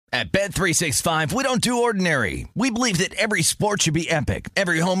At Bet365, we don't do ordinary. We believe that every sport should be epic.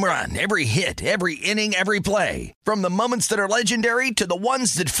 Every home run, every hit, every inning, every play. From the moments that are legendary to the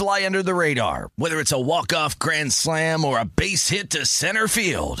ones that fly under the radar. Whether it's a walk-off grand slam or a base hit to center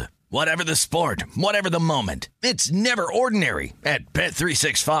field. Whatever the sport, whatever the moment. It's never ordinary at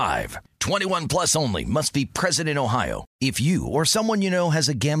Bet365. 21 plus only. Must be present in Ohio. If you or someone you know has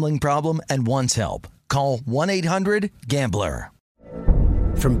a gambling problem and wants help, call 1-800-GAMBLER.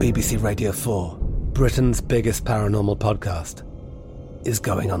 From BBC Radio 4, Britain's biggest paranormal podcast is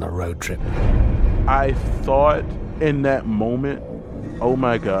going on a road trip. I thought in that moment, oh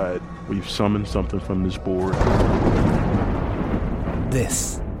my God, we've summoned something from this board.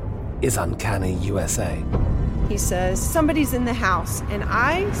 This is Uncanny USA. He says, somebody's in the house, and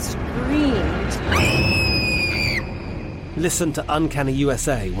I screamed. Listen to Uncanny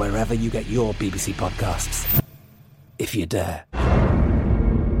USA wherever you get your BBC podcasts, if you dare.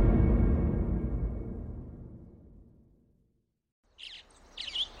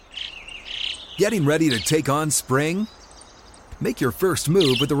 Getting ready to take on spring? Make your first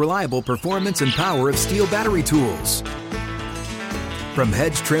move with the reliable performance and power of Steel battery tools. From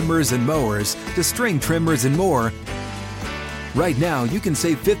hedge trimmers and mowers to string trimmers and more, right now you can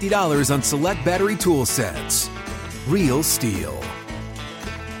save $50 on select battery tool sets. Real Steel.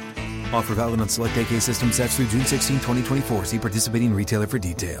 Offer valid on select AK system sets through June 16, 2024. See participating retailer for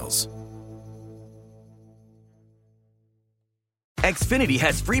details. Xfinity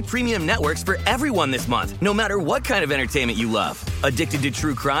has free premium networks for everyone this month, no matter what kind of entertainment you love. Addicted to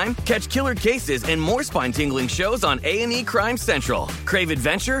true crime? Catch killer cases and more spine-tingling shows on A&E Crime Central. Crave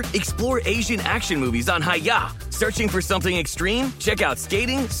adventure? Explore Asian action movies on Hi-YAH. Searching for something extreme? Check out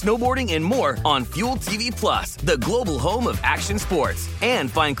skating, snowboarding, and more on Fuel TV Plus, the global home of action sports.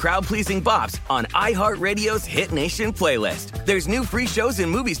 And find crowd-pleasing bops on iHeartRadio's Hit Nation playlist. There's new free shows and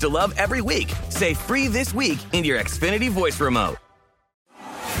movies to love every week. Say free this week in your Xfinity voice remote.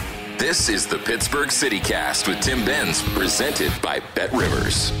 This is the Pittsburgh CityCast with Tim Benz, presented by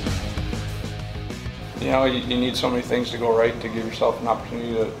BetRivers. You know, you need so many things to go right to give yourself an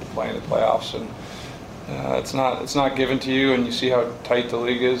opportunity to play in the playoffs, and it's not given to you. And you see how tight the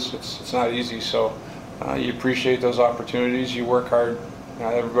league is. It's not easy. So you appreciate those opportunities. You work hard.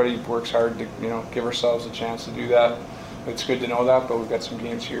 Everybody works hard to give ourselves a chance to do that. It's good to know that, but we've got some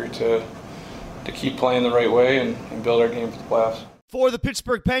games here to keep playing the right way and build our game for the playoffs. For the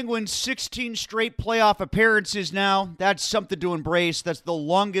Pittsburgh Penguins, 16 straight playoff appearances now. That's something to embrace. That's the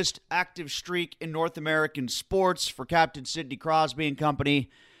longest active streak in North American sports for Captain Sidney Crosby and company.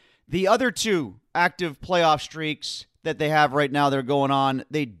 The other two active playoff streaks that they have right now that are going on,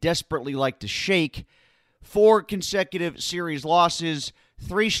 they desperately like to shake. 4 consecutive series losses,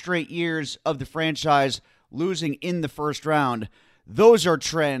 3 straight years of the franchise losing in the first round. Those are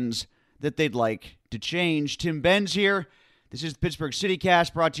trends that they'd like to change. Tim Benz here. This is the Pittsburgh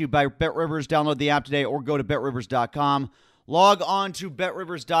CityCast, brought to you by BetRivers. Download the app today or go to BetRivers.com. Log on to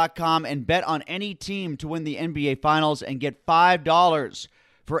BetRivers.com and bet on any team to win the NBA Finals and get $5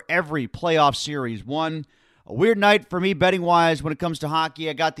 for every playoff series won. A weird night for me betting-wise when it comes to hockey.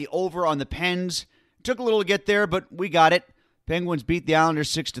 I got the over on the Pens. Took a little to get there, but we got it. Penguins beat the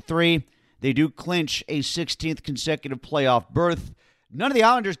Islanders 6-3. They do clinch a 16th consecutive playoff berth. None of the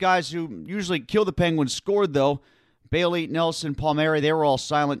Islanders guys who usually kill the Penguins scored, though. Bailey, Nelson, Palmieri, they were all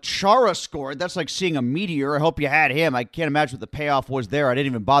silent. Chara scored. That's like seeing a meteor. I hope you had him. I can't imagine what the payoff was there. I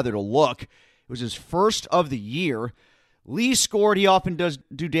didn't even bother to look. It was his first of the year. Lee scored. He often does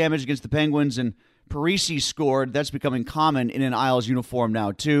do damage against the Penguins. And Parisi scored. That's becoming common in an Isles uniform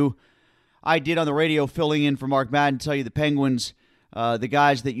now, too. I did on the radio, filling in for Mark Madden, tell you the Penguins, the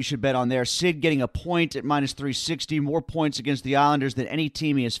guys that you should bet on there. Sid getting a point at minus 360, more points against the Islanders than any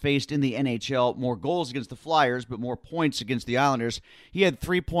team he has faced in the NHL. More goals against the Flyers, but more points against the Islanders. He had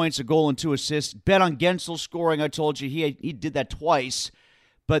 3 points, a goal, and 2 assists. Bet on Gensel scoring, I told you. He did that twice.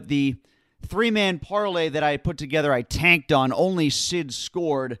 But the 3-man parlay that I put together, I tanked on. Only Sid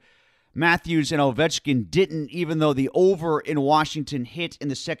scored. Matthews and Ovechkin didn't, even though the over in Washington hit in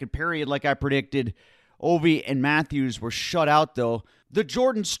the second period like I predicted. Ovi and Matthews were shut out, though. The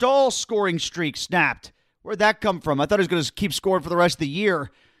Jordan Staal scoring streak snapped. Where'd that come from? I thought he was going to keep scoring for the rest of the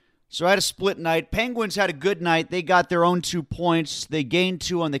year. So I had a split night. Penguins had a good night. They got their own 2 points. They gained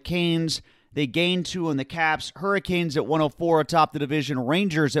 2 on the Canes. They gained 2 on the Caps. Hurricanes at 104 atop the division.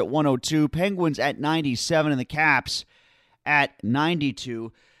 Rangers at 102. Penguins at 97 and the Caps at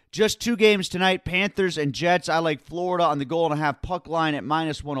 92. Just 2 games tonight, Panthers and Jets. I like Florida on the goal-and-a-half puck line at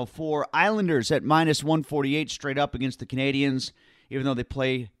minus 104. Islanders at minus 148 straight up against the Canadiens, even though they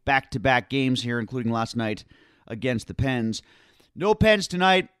play back-to-back games here, including last night against the Pens. No Pens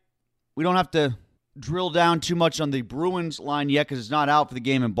tonight. we don't have to drill down too much on the Bruins line yet because it's not out for the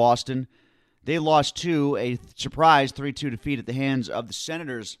game in Boston. They lost to a surprise 3-2 defeat at the hands of the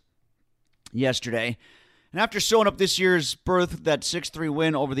Senators yesterday. And after showing up this year's berth with that 6-3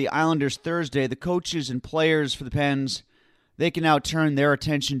 win over the Islanders Thursday, the coaches and players for the Pens, they can now turn their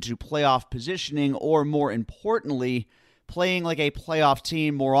attention to playoff positioning, or more importantly, playing like a playoff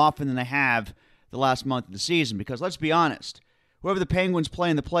team more often than they have the last month of the season. Because let's be honest, whoever the Penguins play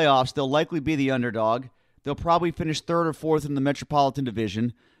in the playoffs, they'll likely be the underdog. They'll probably finish third or fourth in the Metropolitan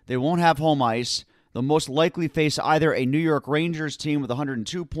Division. They won't have home ice. They'll most likely face either a New York Rangers team with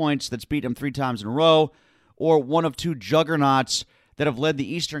 102 points that's beat them 3 times in a row, or one of two juggernauts that have led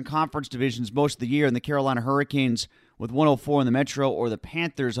the Eastern Conference divisions most of the year in the Carolina Hurricanes with 104 in the Metro, or the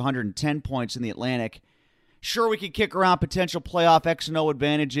Panthers 110 points in the Atlantic. Sure, we could kick around potential playoff X and O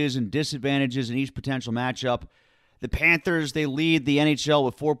advantages and disadvantages in each potential matchup. The Panthers, they lead the NHL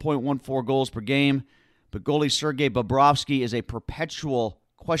with 4.14 goals per game, but goalie Sergei Bobrovsky is a perpetual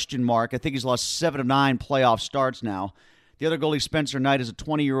question mark. I think he's lost 7 of 9 playoff starts now. The other goalie, Spencer Knight, is a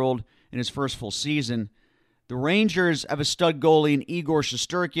 20-year-old in his first full season. The Rangers have a stud goalie in Igor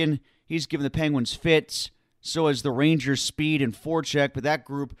Shesterkin. He's given the Penguins fits. So has the Rangers' speed and forecheck, but that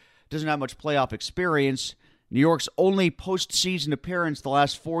group doesn't have much playoff experience. New York's only postseason appearance the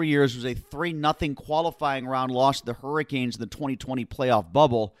last 4 years was a 3-0 qualifying round loss to the Hurricanes in the 2020 playoff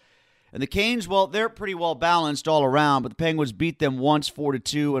bubble. And the Canes, well, they're pretty well balanced all around, but the Penguins beat them once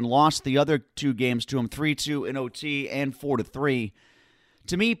 4-2 and lost the other 2 games to them 3-2 in OT and 4-3.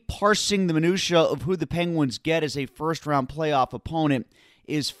 To me, parsing the minutia of who the Penguins get as a first-round playoff opponent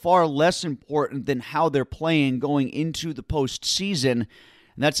is far less important than how they're playing going into the postseason.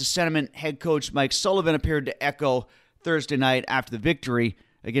 And that's a sentiment head coach Mike Sullivan appeared to echo Thursday night after the victory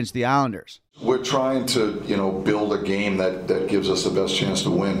against the Islanders. We're trying to, build a game that gives us the best chance to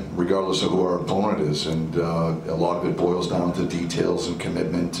win, regardless of who our opponent is. And a lot of it boils down to details and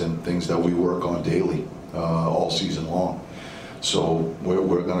commitment and things that we work on daily, all season long. So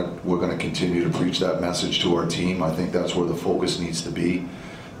we're gonna continue to preach that message to our team. I think that's where the focus needs to be,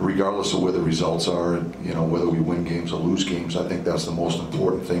 regardless of where the results are. Whether we win games or lose games, I think that's the most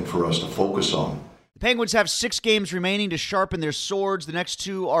important thing for us to focus on. The Penguins have 6 games remaining to sharpen their swords. The next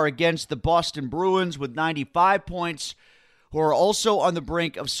 2 are against the Boston Bruins with 95 points, who are also on the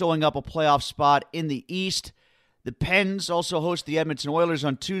brink of sewing up a playoff spot in the East. The Pens also host the Edmonton Oilers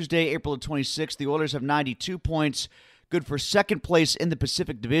on Tuesday, April 26th. The Oilers have 92 points, good for second place in the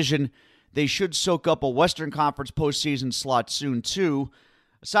Pacific Division. They should soak up a Western Conference postseason slot soon, too.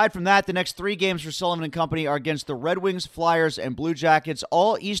 Aside from that, the next 3 games for Sullivan and company are against the Red Wings, Flyers, and Blue Jackets.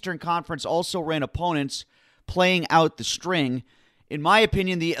 All Eastern Conference also ran opponents playing out the string. In my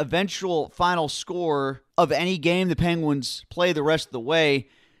opinion, the eventual final score of any game the Penguins play the rest of the way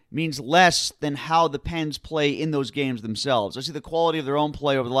means less than how the Pens play in those games themselves. I see the quality of their own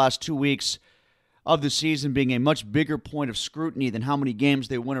play over the last 2 weeks of the season being a much bigger point of scrutiny than how many games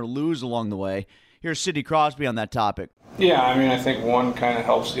they win or lose along the way. Here's Sidney Crosby on that topic. Yeah, I think one kind of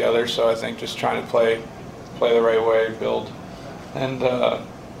helps the other, so I think just trying to play the right way, build. And,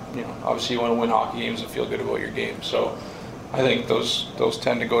 obviously you want to win hockey games and feel good about your game. So I think those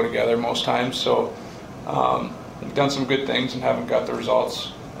tend to go together most times. So we've done some good things and haven't got the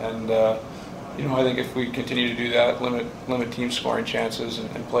results. And, I think if we continue to do that, limit team scoring chances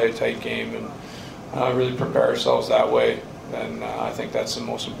and play a tight game and really prepare ourselves that way, then I think that's the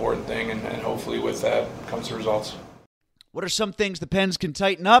most important thing, and hopefully with that comes the results. What are some things the Pens can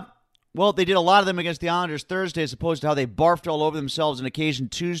tighten up? Well, they did a lot of them against the Islanders Thursday, as opposed to how they barfed all over themselves on occasion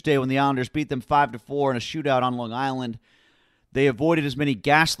Tuesday when the Islanders beat them 5-4 in a shootout on Long Island. They avoided as many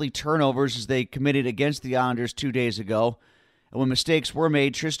ghastly turnovers as they committed against the Islanders 2 days ago. And when mistakes were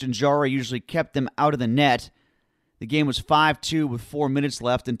made, Tristan Jarry usually kept them out of the net. The game was 5-2 with 4 minutes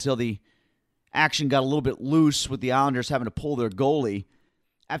left until the action got a little bit loose with the Islanders having to pull their goalie.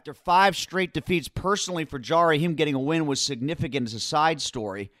 After 5 straight defeats personally for Jarry, him getting a win was significant as a side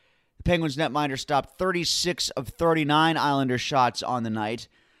story. The Penguins netminder stopped 36 of 39 Islander shots on the night.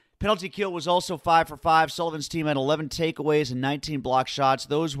 Penalty kill was also 5 for 5. Sullivan's team had 11 takeaways and 19 block shots.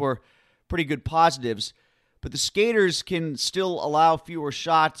 Those were pretty good positives. But the Skaters can still allow fewer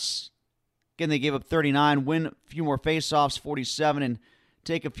shots. Again, they gave up 39, win a few more faceoffs, 47, and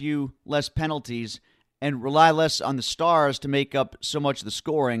take a few less penalties, and rely less on the Stars to make up so much of the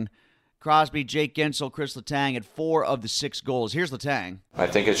scoring. Crosby, Jake Gensel, Chris Letang had 4 of the 6 goals. Here's Letang. I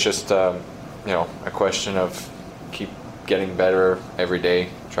think it's just a question of keep getting better every day,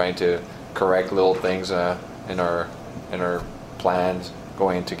 trying to correct little things in our plans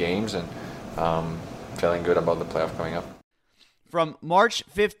going into games, and feeling good about the playoff coming up. From March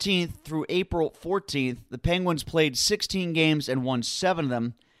 15th through April 14th, the Penguins played 16 games and won 7 of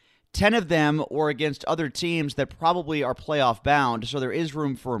them. 10 of them were against other teams that probably are playoff bound, so there is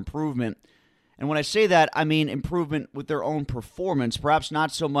room for improvement. And when I say that, I mean improvement with their own performance, perhaps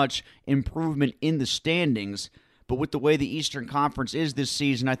not so much improvement in the standings, but with the way the Eastern Conference is this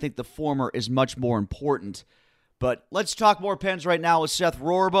season, I think the former is much more important. But let's talk more Pens right now with Seth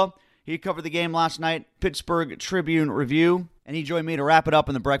Rohrba. He covered the game last night, Pittsburgh Tribune Review, and he joined me to wrap it up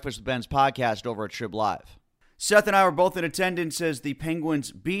in the Breakfast with Ben's podcast over at Trib Live. Seth and I were both in attendance as the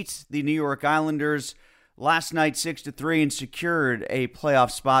Penguins beat the New York Islanders last night 6-3 and secured a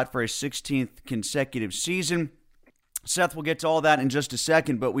playoff spot for a 16th consecutive season. Seth, we'll get to all that in just a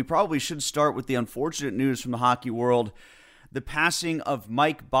second, but we probably should start with the unfortunate news from the hockey world. The passing of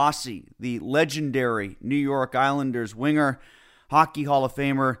Mike Bossy, the legendary New York Islanders winger, Hockey Hall of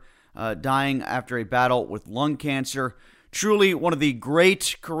Famer, dying after a battle with lung cancer. Truly one of the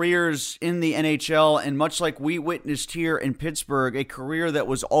great careers in the NHL, and much like we witnessed here in Pittsburgh, a career that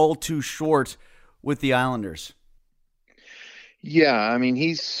was all too short with the Islanders. Yeah, I mean,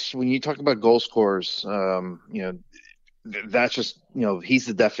 when you talk about goal scorers, that's just, he's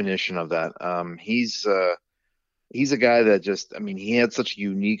the definition of that. He's a guy that just, he had such a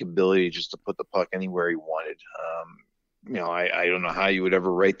unique ability just to put the puck anywhere he wanted. I don't know how you would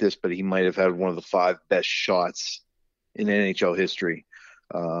ever rate this, but he might have had one of the 5 best shots in NHL history.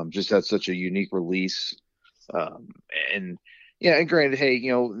 Just had such a unique release. And granted, hey,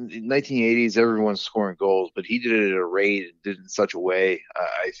 in the 1980s, everyone's scoring goals, but he did it at a rate and did it in such a way,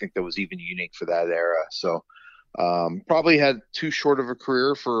 I think that was even unique for that era. So probably had too short of a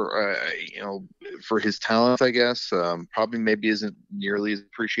career for his talent, I guess. Probably maybe isn't nearly as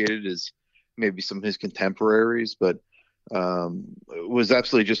appreciated as maybe some of his contemporaries, but was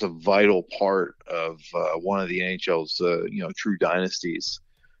absolutely just a vital part of one of the NHL's true dynasties,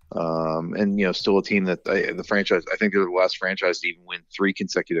 and still a team that the franchise, I think they're the last franchise to even win 3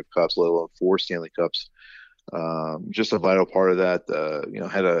 consecutive cups, let alone 4 Stanley Cups. Just a vital part of that.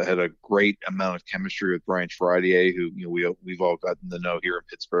 Had a great amount of chemistry with Brian Ferradier, who we've all gotten to know here in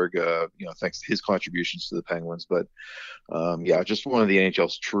Pittsburgh. Thanks to his contributions to the Penguins, but just one of the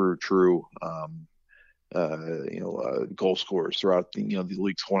NHL's true goal scorers throughout the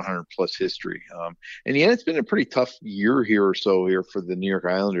league's 100 plus history. And it's been a pretty tough year here or so here for the New York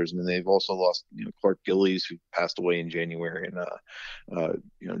Islanders. They've also lost Clark Gillies, who passed away in January,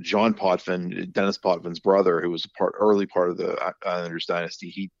 and John Potvin, Dennis Potvin's brother, who was early part of the Islanders dynasty.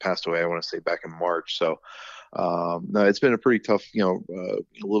 He passed away, I want to say, back in March. So no, it's been a pretty tough, a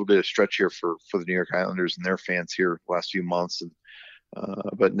little bit of stretch here for the New York Islanders and their fans here the last few months. And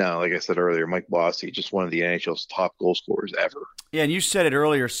but now, like I said earlier, Mike Bossy, just one of the NHL's top goal scorers ever. Yeah, and you said it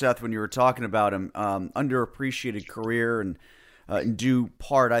earlier, Seth, when you were talking about him, underappreciated career, and in due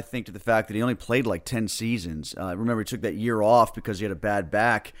part, I think, to the fact that he only played like 10 seasons. Remember, he took that year off because he had a bad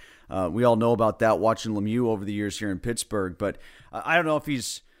back. We all know about that watching Lemieux over the years here in Pittsburgh, but I don't know if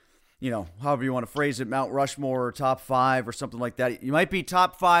he's, however you want to phrase it, Mount Rushmore or top 5 or something like that. You might be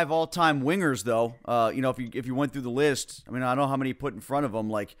top 5 all-time wingers, though. If you went through the list, I don't know how many you put in front of him,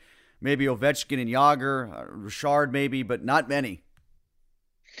 like maybe Ovechkin and Jagr, Richard maybe, but not many.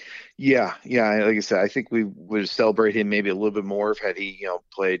 Yeah. Like I said, I think we would celebrate him maybe a little bit more if had he,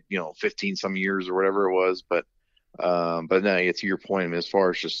 played, 15 some years or whatever it was. But no, to your point, as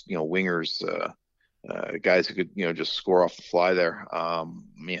far as just, wingers, guys who could, just score off the fly there.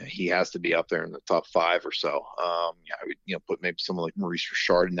 He has to be up there in the top 5 or so. I would, put maybe someone like Maurice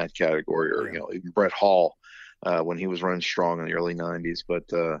Richard in that category, or, even Brett Hall, when he was running strong in the early 90s.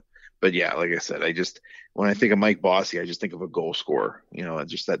 But yeah, like I said, when I think of Mike Bossy, I just think of a goal scorer,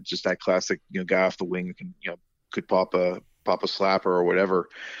 just that classic, guy off the wing that can, could pop a slapper or whatever,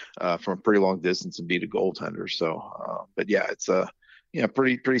 from a pretty long distance and beat a goaltender. So, but yeah, it's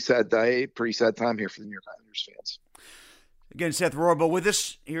pretty sad day, pretty sad time here for the New York Islanders fans. Again, Seth Rohrba with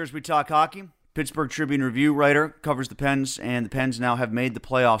us here as we talk hockey. Pittsburgh Tribune Review writer, covers the Pens, and the Pens now have made the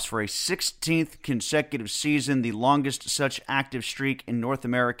playoffs for a 16th consecutive season, the longest such active streak in North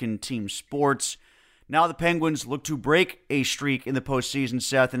American team sports. Now the Penguins look to break a streak in the postseason,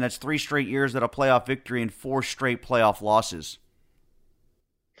 Seth, and that's 3 straight years without a playoff victory and 4 straight playoff losses.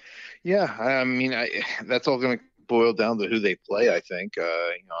 Yeah, that's all going to boil down to who they play, I think.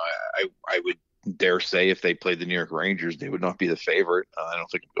 I would dare say if they played the New York Rangers, they would not be the favorite. I don't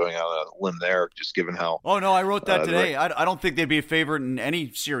think I'm going out on a limb there, just given how... Oh, no, I wrote that today. I don't think they'd be a favorite in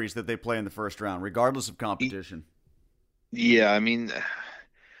any series that they play in the first round, regardless of competition. Yeah,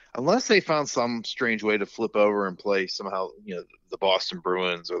 unless they found some strange way to flip over and play somehow, the Boston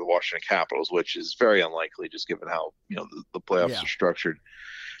Bruins or the Washington Capitals, which is very unlikely just given how, the playoffs are structured.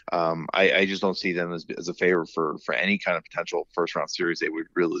 I just don't see them as a favor for any kind of potential first round series they would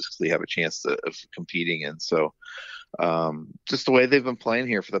realistically have a chance of competing in. So just the way they've been playing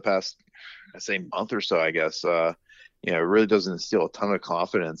here for the past, I'd say, month or so, I guess, it really doesn't instill a ton of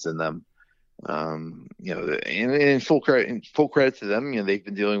confidence in them. And full credit to them. They've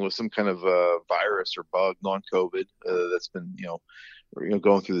been dealing with some kind of virus or bug, non-COVID, that's been,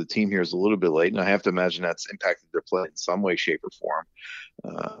 going through the team here is a little bit late, and I have to imagine that's impacted their play in some way, shape, or form.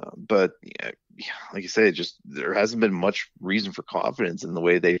 But like you say, there hasn't been much reason for confidence in the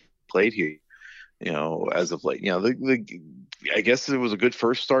way they played here. As of late, I guess it was a good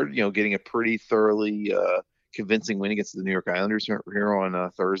first start. Getting a pretty thoroughly convincing win against the New York Islanders here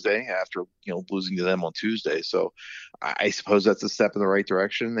on Thursday after losing to them on Tuesday. So I suppose that's a step in the right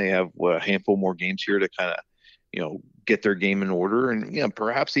direction. They have a handful more games here to kind of get their game in order and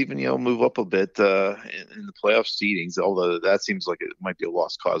perhaps even move up a bit in the playoff seedings. Although that seems like it might be a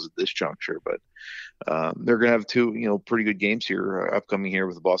lost cause at this juncture, but they're going to have two pretty good games here upcoming here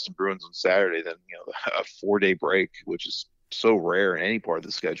with the Boston Bruins on Saturday. Then a 4-day break, which is so rare in any part of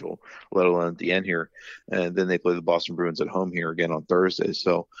the schedule, let alone at the end here. And then they play the Boston Bruins at home here again on Thursday.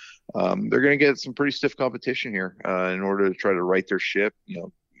 So they're going to get some pretty stiff competition here in order to try to right their ship,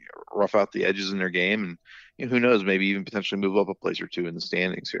 rough out the edges in their game, and who knows, maybe even potentially move up a place or two in the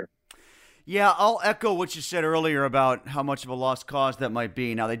standings here. Yeah, I'll echo what you said earlier about how much of a lost cause that might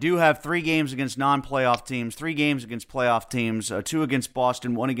be. Now, they do have 3 games against non-playoff teams, 3 games against playoff teams, 2 against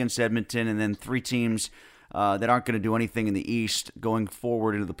Boston, 1 against Edmonton, and then 3 teams that aren't going to do anything in the East going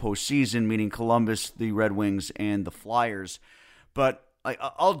forward into the postseason, meaning Columbus, the Red Wings, and the Flyers. But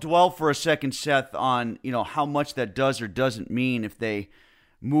I'll dwell for a second, Seth, on how much that does or doesn't mean if they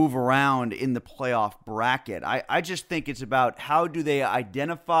move around in the playoff bracket. I just think it's about how do they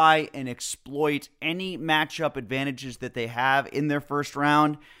identify and exploit any matchup advantages that they have in their first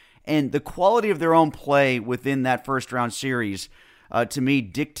round, and the quality of their own play within that first round series to me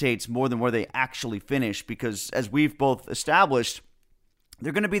dictates more than where they actually finish, because as we've both established,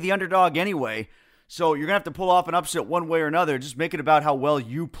 they're going to be the underdog anyway. So you're going to have to pull off an upset one way or another. Just make it about how well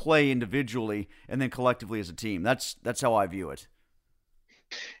you play individually and then collectively as a team. That's how I view it.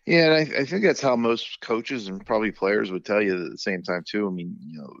 Yeah, and I think that's how most coaches and probably players would tell you at the same time too. I mean,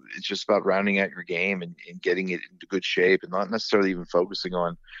 it's just about rounding out your game and getting it into good shape, and not necessarily even focusing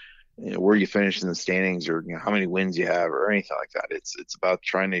on where you finish in the standings or how many wins you have or anything like that. It's about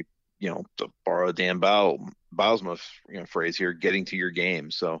trying to, to borrow Dan Bylsma phrase here, getting to your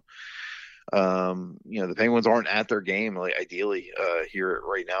game. So the Penguins aren't at their game ideally here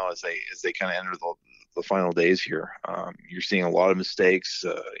right now as they kind of enter the final days here. You're seeing a lot of mistakes,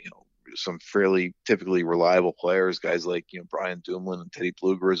 some fairly typically reliable players, guys like Brian Dumoulin and Teddy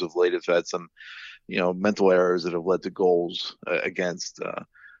Blueger of late have had some mental errors that have led to goals against.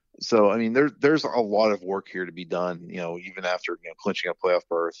 So I mean, there's a lot of work here to be done. Even after clinching a playoff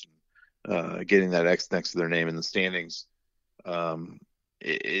berth and getting that X next to their name in the standings.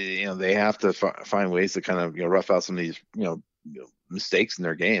 They have to find ways to kind of rough out some of these mistakes in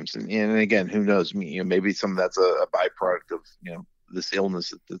their games, and again, who knows? Maybe some of that's a byproduct of this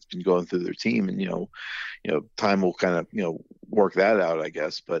illness that's been going through their team, and time will kind of work that out, I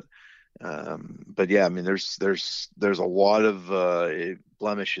guess. But yeah, I mean, there's a lot of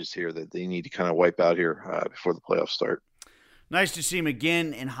blemishes here that they need to kind of wipe out here before the playoffs start. Nice to see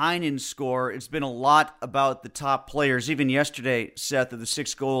McGinn and Heinen score. It's been a lot about the top players. Even yesterday, Seth, of the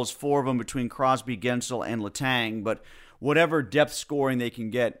 6 goals, 4 of them between Crosby, Gensel, and Letang. But whatever depth scoring they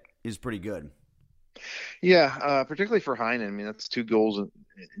can get is pretty good. Yeah, particularly for Heinen. I mean, that's 2 goals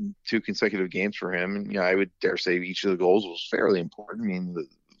in 2 consecutive games for him. And I would dare say each of the goals was fairly important. I mean, the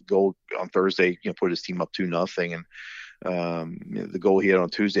goal on Thursday, put his team up 2-0, and the goal he had on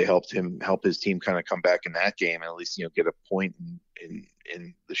Tuesday help his team kind of come back in that game and at least get a point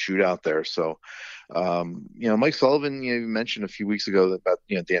in the shootout there. So Mike Sullivan, you mentioned a few weeks ago about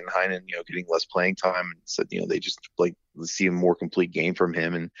Dan Heinen getting less playing time, and said they just like to see a more complete game from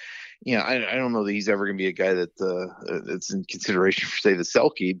him. And I don't know that he's ever going to be a guy that that's in consideration for, say, the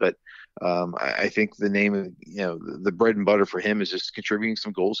Selke, but I think the name of the bread and butter for him is just contributing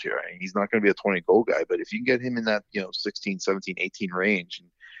some goals here. I mean, he's not going to be a 20-goal guy, but if you can get him in that 16, 17, 18 range,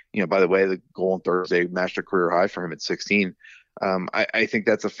 and by the way, the goal on Thursday matched a career high for him at 16. I think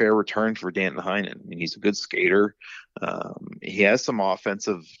that's a fair return for Danton Heinen. I mean, he's a good skater. He has some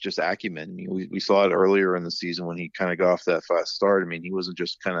offensive just acumen. I mean, we saw it earlier in the season when he kind of got off that fast start. I mean, he wasn't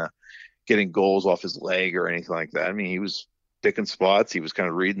just kind of getting goals off his leg or anything like that. I mean, he was picking spots. He was kind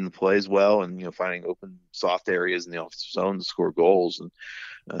of reading the plays well and, finding open soft areas in the offensive zone to score goals. And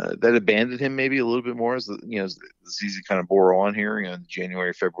that abandoned him maybe a little bit more as the season kind of bore on here, in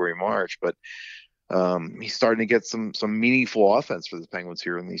January, February, March. But he's starting to get some meaningful offense for the Penguins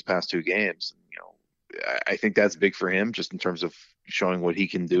here in these past two games. I think that's big for him just in terms of showing what he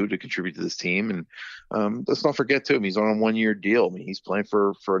can do to contribute to this team. And let's not forget too, he's on a 1-year deal. I mean, he's playing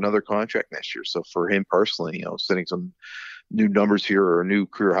for another contract next year. So for him personally, setting some new numbers here or new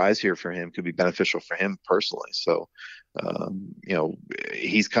career highs here for him could be beneficial for him personally. So,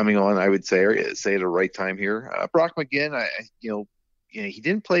 he's coming on, I would say at a right time here. Brock McGinn, he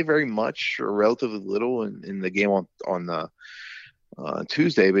didn't play very much or relatively little in the game on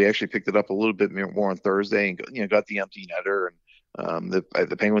Tuesday, but he actually picked it up a little bit more on Thursday and got the empty netter. And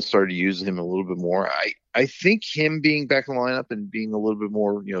the Penguins started using him a little bit more. I think him being back in the lineup and being a little bit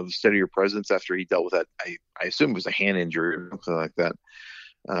more, steadier presence after he dealt with that, I assume it was a hand injury or something like that.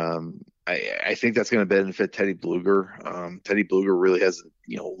 I think that's going to benefit Teddy Bluger. Teddy Bluger really hasn't,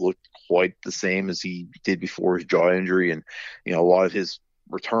 looked quite the same as he did before his jaw injury. And, a lot of his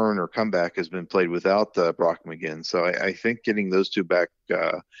return or comeback has been played without Brock McGinn. So I think getting those two back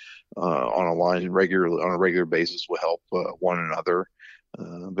on a line on a regular basis will help one another.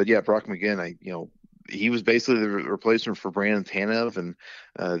 But yeah, Brock McGinn, he was basically the replacement for Brandon Tanev, and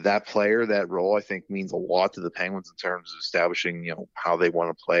that player, that role, I think means a lot to the Penguins in terms of establishing, how they want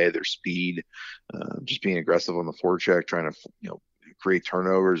to play, their speed, just being aggressive on the forecheck, trying to, create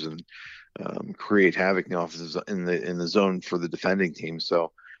turnovers and create havoc in the offenses in the zone for the defending team.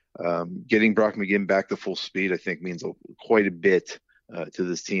 So getting Brock McGinn back to full speed, I think means quite a bit to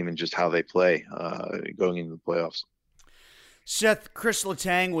this team and just how they play going into the playoffs. Seth, Chris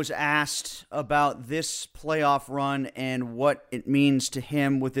Letang was asked about this playoff run and what it means to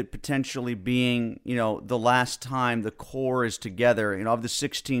him, with it potentially being, the last time the core is together. Of the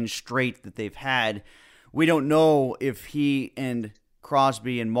 16 straight that they've had, we don't know if he and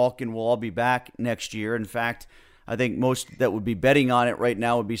Crosby and Malkin will all be back next year. In fact, I think most that would be betting on it right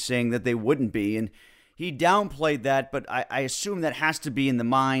now would be saying that they wouldn't be. And he downplayed that, but I assume that has to be in the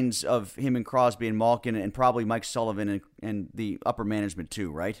minds of him and Crosby and Malkin and probably Mike Sullivan and the upper management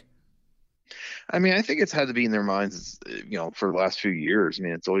too, right? I mean, I think it's had to be in their minds, for the last few years. I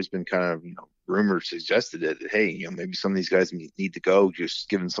mean, it's always been kind of, rumors suggested that, hey, maybe some of these guys need to go, just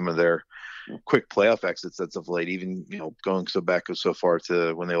given some of their quick playoff exits that's of late, even, going so far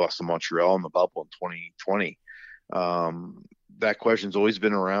to when they lost to Montreal in the bubble in 2020. That question's always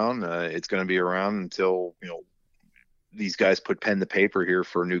been around. It's going to be around until, these guys put pen to paper here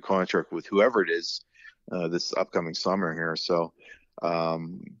for a new contract with whoever it is this upcoming summer here. So,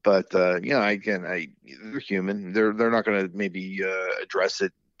 again, they're human. They're not going to maybe address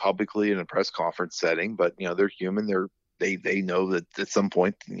it publicly in a press conference setting, but they're human. They know that at some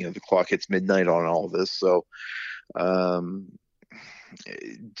point, the clock hits midnight on all of this. So,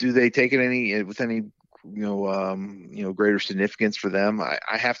 do they take it with any greater significance for them?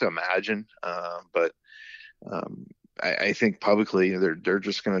 I have to imagine, but I think publicly they're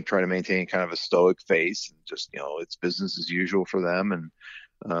just going to try to maintain kind of a stoic face and just, it's business as usual for them. And,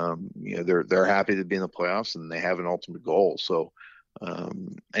 they're happy to be in the playoffs and they have an ultimate goal. So,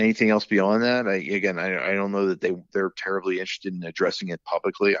 anything else beyond that, I don't know that they're terribly interested in addressing it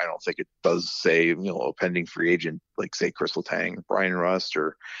publicly. I don't think it does say, a pending free agent, like say Chris Letang, Brian Rust,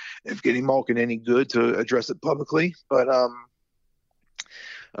 or if getting Malkin any good to address it publicly. But,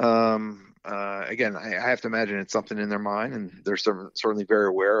 again, I have to imagine it's something in their mind, and they're certainly very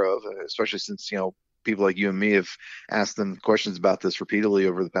aware of, especially since, people like you and me have asked them questions about this repeatedly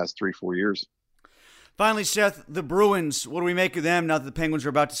over the past 3-4 years. Finally, Seth, the Bruins, what do we make of them now that the Penguins are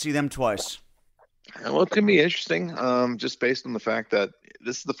about to see them twice? Well, it's going to be interesting, just based on the fact that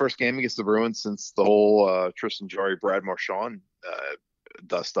this is the first game against the Bruins since the whole Tristan Jarry, Brad Marchand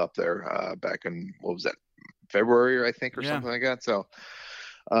dust up there back in, what was that, February, I think, or something like that. So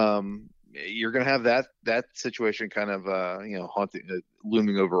you're going to have that situation kind of, haunting,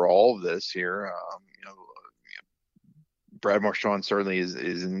 looming over all of this here. Brad Marchand certainly is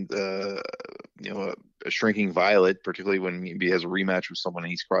in a shrinking violet, particularly when he has a rematch with someone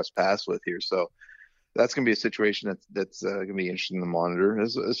he's crossed paths with here. So that's going to be a situation that's going to be interesting to monitor.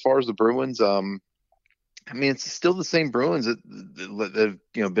 As far as the Bruins, it's still the same Bruins that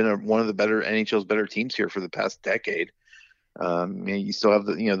have been one of the better NHL's better teams here for the past decade. You still have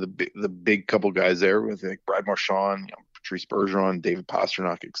the big couple guys there with Brad Marchand, Patrice Bergeron, David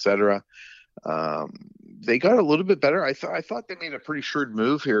Pastrnak, etc. They got a little bit better. I thought they made a pretty shrewd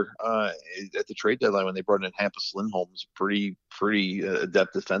move here at the trade deadline when they brought in Hampus Lindholm, who's a pretty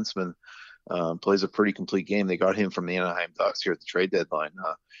adept defenseman plays a pretty complete game. They got him from the Anaheim Ducks here at the trade deadline.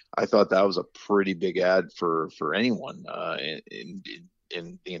 I thought that was a pretty big ad for anyone in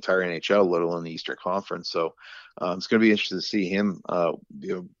the entire NHL, let alone the Eastern Conference. So it's going to be interesting to see him,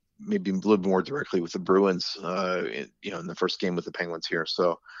 maybe a little more directly with the Bruins, in the first game with the Penguins here.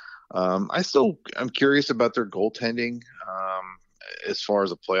 So I'm curious about their goaltending as far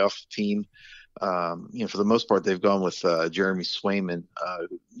as a playoff team. For the most part, they've gone with Jeremy Swayman,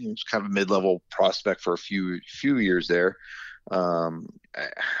 who's kind of a mid-level prospect for a few years there.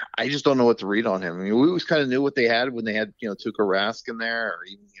 I just don't know what to read on him. I mean, we always kind of knew what they had when they had, Tuukka Rask in there, or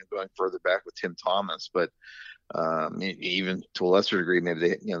even going further back with Tim Thomas. But even to a lesser degree, maybe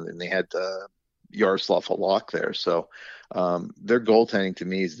they had Yaroslav Halak there. So their goaltending to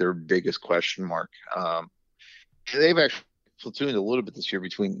me is their biggest question mark. They've actually platooned a little bit this year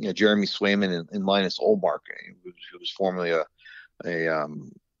between Jeremy Swayman and Linus Ullmark, who was formerly a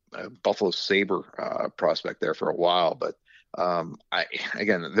Buffalo Sabre prospect there for a while. But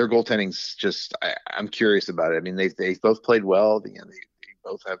their goaltending's just I'm curious about it. I mean, they both played well. They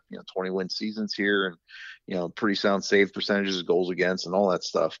both have 20-win seasons here, and pretty sound save percentages, goals against, and all that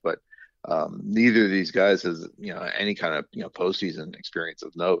stuff. But neither of these guys has any kind of postseason experience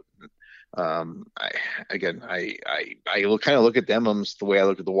of note. I kind of look at them almost the way I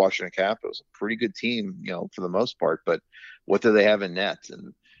look at the Washington Capitals. A pretty good team, for the most part, but what do they have in net?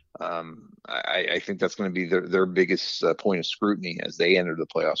 And I think that's going to be their biggest point of scrutiny as they enter the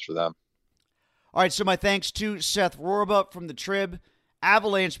playoffs for them. All right, so my thanks to Seth Rohrabaugh from the Trib.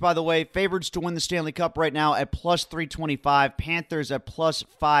 Avalanche, by the way, favorites to win the Stanley Cup right now at plus 325. Panthers at plus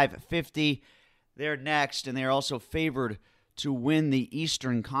 550. They're next, and they're also favored to win the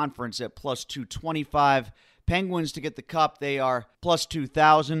Eastern Conference at plus 225. Penguins to get the Cup, they are plus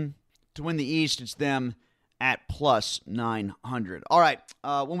 2,000. To win the East, it's them at plus 900. All right,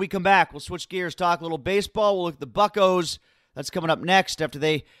 when we come back, we'll switch gears, talk a little baseball. We'll look at the Buccos. That's coming up next after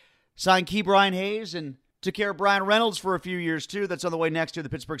they sign Ke'Bryan Hayes and took care of Brian Reynolds for a few years, too. That's on the way next to the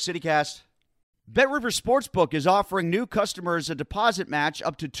Pittsburgh CityCast. BetRivers Sportsbook is offering new customers a deposit match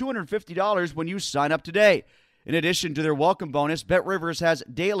up to $250 when you sign up today. In addition to their welcome bonus, BetRivers has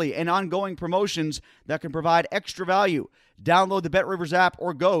daily and ongoing promotions that can provide extra value. Download the BetRivers app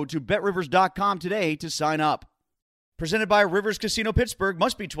or go to BetRivers.com today to sign up. Presented by Rivers Casino Pittsburgh.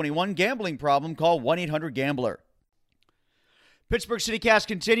 Must be 21. Gambling problem? Call 1-800-GAMBLER. Pittsburgh CityCast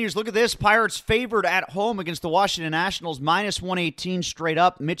continues. Look at this. Pirates favored at home against the Washington Nationals. Minus 118 straight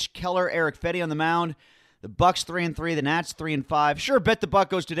up. Mitch Keller, Eric Fedde on the mound. The Bucks 3-3. The Nats 3-5. Sure, bet the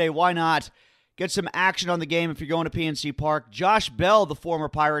Buccos today. Why not? Get some action on the game if you're going to PNC Park. Josh Bell, the former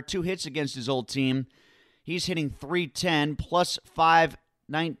Pirate, 2 hits against his old team. He's hitting .310, plus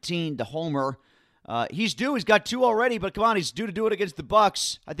 519 to homer. He's due. He's got 2 already, but come on, he's due to do it against the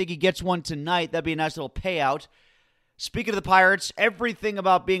Bucks. I think he gets one tonight. That'd be a nice little payout. Speaking of the Pirates, everything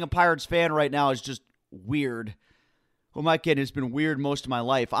about being a Pirates fan right now is just weird. Who am I kidding? It's been weird most of my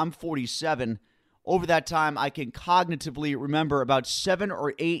life. I'm 47. Over that time, I can cognitively remember about 7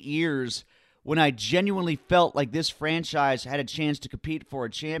 or 8 years when I genuinely felt like this franchise had a chance to compete for a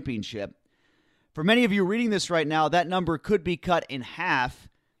championship. For many of you reading this right now, that number could be cut in half,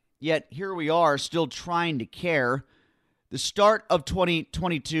 yet here we are still trying to care. The start of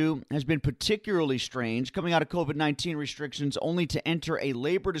 2022 has been particularly strange, coming out of COVID-19 restrictions only to enter a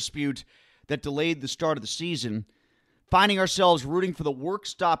labor dispute that delayed the start of the season, finding ourselves rooting for the work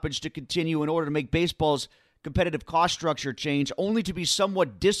stoppage to continue in order to make baseball's competitive cost structure change, only to be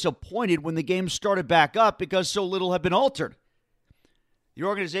somewhat disappointed when the game started back up because so little had been altered. The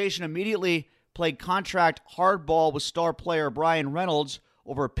organization immediately played contract hardball with star player Brian Reynolds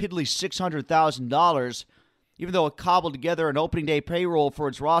over a piddly $600,000, even though it cobbled together an opening day payroll for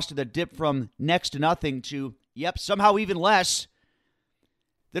its roster that dipped from next to nothing to, somehow even less.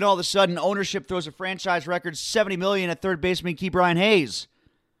 Then all of a sudden, ownership throws a franchise record $70 million at third baseman Ke'Bryan Hayes.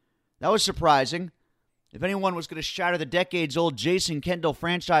 That was surprising. If anyone was going to shatter the decades-old Jason Kendall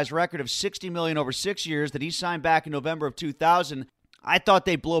franchise record of $60 million over 6 years that he signed back in November of 2000, I thought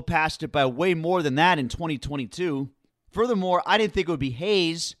they'd blow past it by way more than that in 2022. Furthermore, I didn't think it would be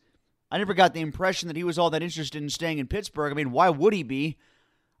Hayes. I never got the impression that he was all that interested in staying in Pittsburgh. I mean, why would he be?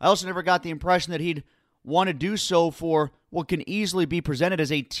 I also never got the impression that he'd want to do so for what can easily be presented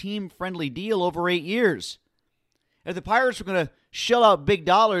as a team-friendly deal over 8 years. If the Pirates were going to shell out big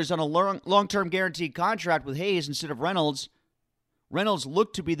dollars on a long-term guaranteed contract with Hayes instead of Reynolds, Reynolds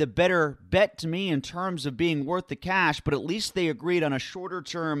looked to be the better bet to me in terms of being worth the cash, but at least they agreed on a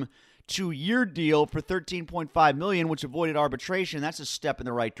shorter-term 2-year deal for $13.5 million, which avoided arbitration. That's a step in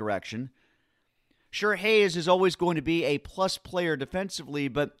the right direction. Sure, Hayes is always going to be a plus player defensively,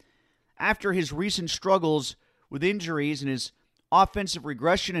 but after his recent struggles with injuries and his offensive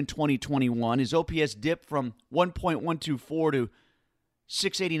regression in 2021, his OPS dipped from 1.124 to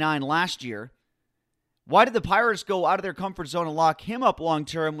 689 last year. Why did the Pirates go out of their comfort zone and lock him up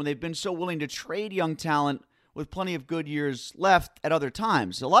long-term when they've been so willing to trade young talent with plenty of good years left at other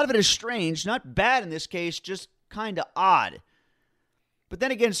times? A lot of it is strange, not bad in this case, just kind of odd. But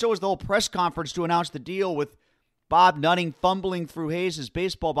then again, so was the whole press conference to announce the deal, with Bob Nutting fumbling through Hayes'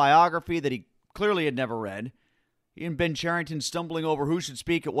 baseball biography that he clearly had never read. He and Ben Cherington stumbling over who should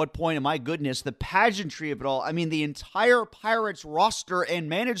speak at what point, and my goodness, the pageantry of it all. I mean, the entire Pirates roster and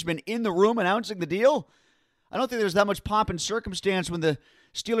management in the room announcing the deal. I don't think there's that much pomp and circumstance when the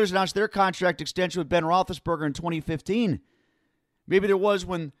Steelers announced their contract extension with Ben Roethlisberger in 2015. Maybe there was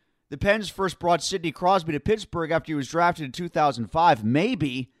when the Pens first brought Sidney Crosby to Pittsburgh after he was drafted in 2005.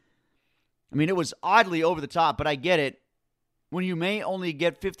 Maybe. I mean, it was oddly over the top, but I get it. When you may only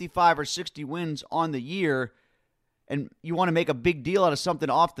get 55 or 60 wins on the year, and you want to make a big deal out of something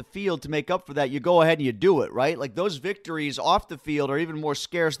off the field to make up for that, you go ahead and you do it, right? Like, those victories off the field are even more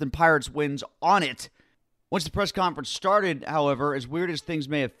scarce than Pirates wins on it. Once the press conference started, however, as weird as things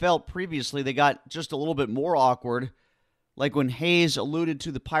may have felt previously, they got just a little bit more awkward. Like when Hayes alluded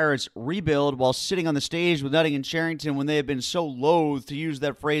to the Pirates' rebuild while sitting on the stage with Nutting and Cherington when they had been so loath to use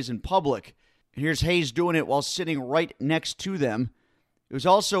that phrase in public. And here's Hayes doing it while sitting right next to them. It was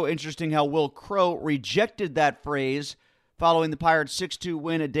also interesting how Will Crowe rejected that phrase following the Pirates' 6-2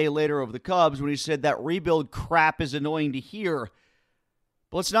 win a day later over the Cubs when he said that rebuild crap is annoying to hear.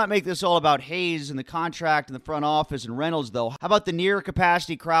 But let's not make this all about Hayes and the contract and the front office and Reynolds, though. How about the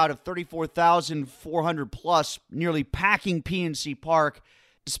near-capacity crowd of 34,400 plus nearly packing PNC Park,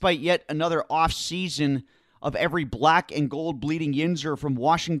 despite yet another off-season of every black and gold bleeding Yinzer from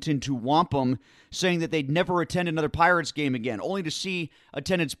Washington to Wampum saying that they'd never attend another Pirates game again, only to see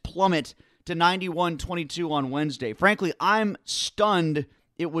attendance plummet to 91-22 on Wednesday. Frankly, I'm stunned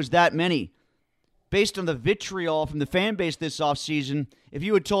it was that many. Based on the vitriol from the fan base this offseason, if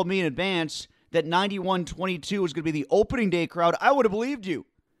you had told me in advance that 91-22 was going to be the opening day crowd, I would have believed you.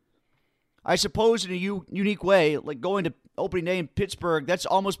 I suppose in a unique way, like going to opening day in Pittsburgh, that's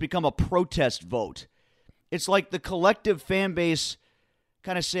almost become a protest vote. It's like the collective fan base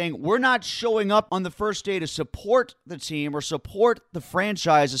kind of saying, we're not showing up on the first day to support the team or support the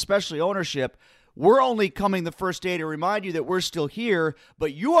franchise, especially ownership. We're only coming the first day to remind you that we're still here,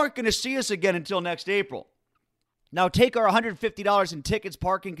 but you aren't going to see us again until next April. Now take our $150 in tickets,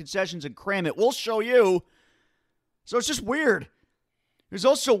 parking, concessions, and cram it. We'll show you. So it's just weird. It was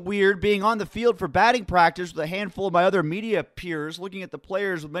also weird being on the field for batting practice with a handful of my other media peers, looking at the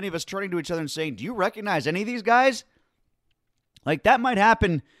players, with many of us turning to each other and saying, do you recognize any of these guys? Like, that might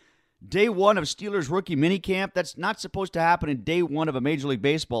happen day one of Steelers rookie minicamp. That's not supposed to happen in day one of a Major League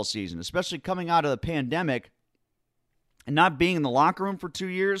Baseball season, especially coming out of the pandemic and not being in the locker room for 2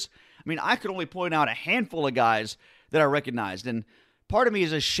 years. I mean, I could only point out a handful of guys that I recognized, and part of me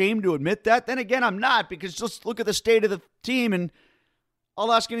is ashamed to admit that. Then again, I'm not, because just look at the state of the team, and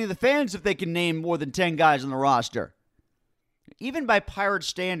I'll ask any of the fans if they can name more than 10 guys on the roster. Even by Pirate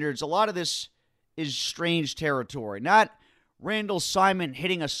standards, a lot of this is strange territory. Not Randall Simon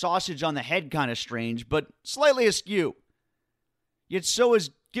hitting a sausage on the head kind of strange, but slightly askew. Yet so is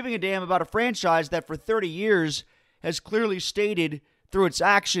giving a damn about a franchise that for 30 years has clearly stated through its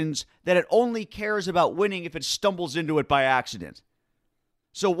actions that it only cares about winning if it stumbles into it by accident.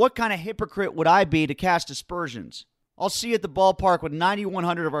 So what kind of hypocrite would I be to cast aspersions? I'll see you at the ballpark with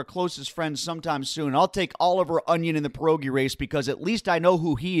 9,100 of our closest friends sometime soon. I'll take Oliver Onion in the pierogi race because at least I know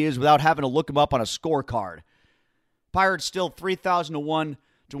who he is without having to look him up on a scorecard. Pirates still 3,000-1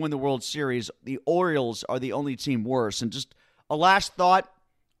 to win the World Series. The Orioles are the only team worse. And just a last thought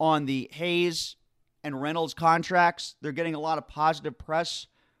on the Hayes and Reynolds contracts. They're getting a lot of positive press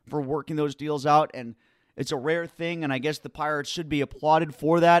for working those deals out, and it's a rare thing, and I guess the Pirates should be applauded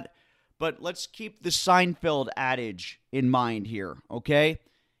for that. But let's keep the Seinfeld adage in mind here, okay?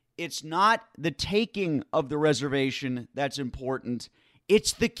 It's not the taking of the reservation that's important.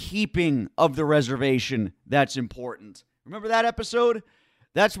 It's the keeping of the reservation that's important. Remember that episode?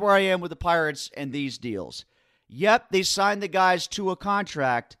 That's where I am with the Pirates and these deals. Yep, they signed the guys to a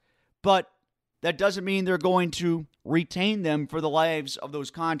contract, but that doesn't mean they're going to retain them for the lives of those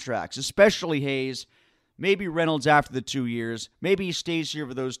contracts, especially Hayes. Maybe Reynolds after the 2 years. Maybe he stays here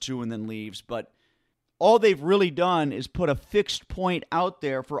for those 2 and then leaves. But all they've really done is put a fixed point out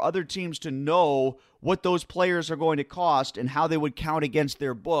there for other teams to know what those players are going to cost and how they would count against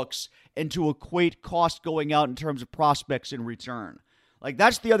their books and to equate cost going out in terms of prospects in return. Like,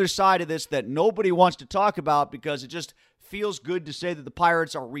 that's the other side of this that nobody wants to talk about because it just feels good to say that the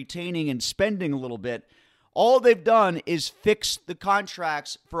Pirates are retaining and spending a little bit. All they've done is fix the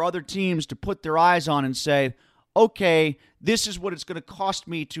contracts for other teams to put their eyes on and say, okay, this is what it's going to cost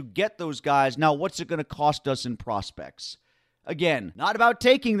me to get those guys. Now, what's it going to cost us in prospects? Again, not about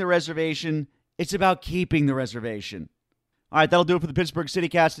taking the reservation. It's about keeping the reservation. All right, that'll do it for the Pittsburgh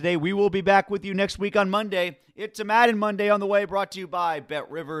CityCast today. We will be back with you next week on Monday. It's a Madden Monday on the way, brought to you by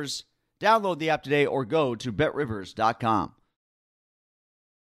BetRivers. Download the app today or go to BetRivers.com.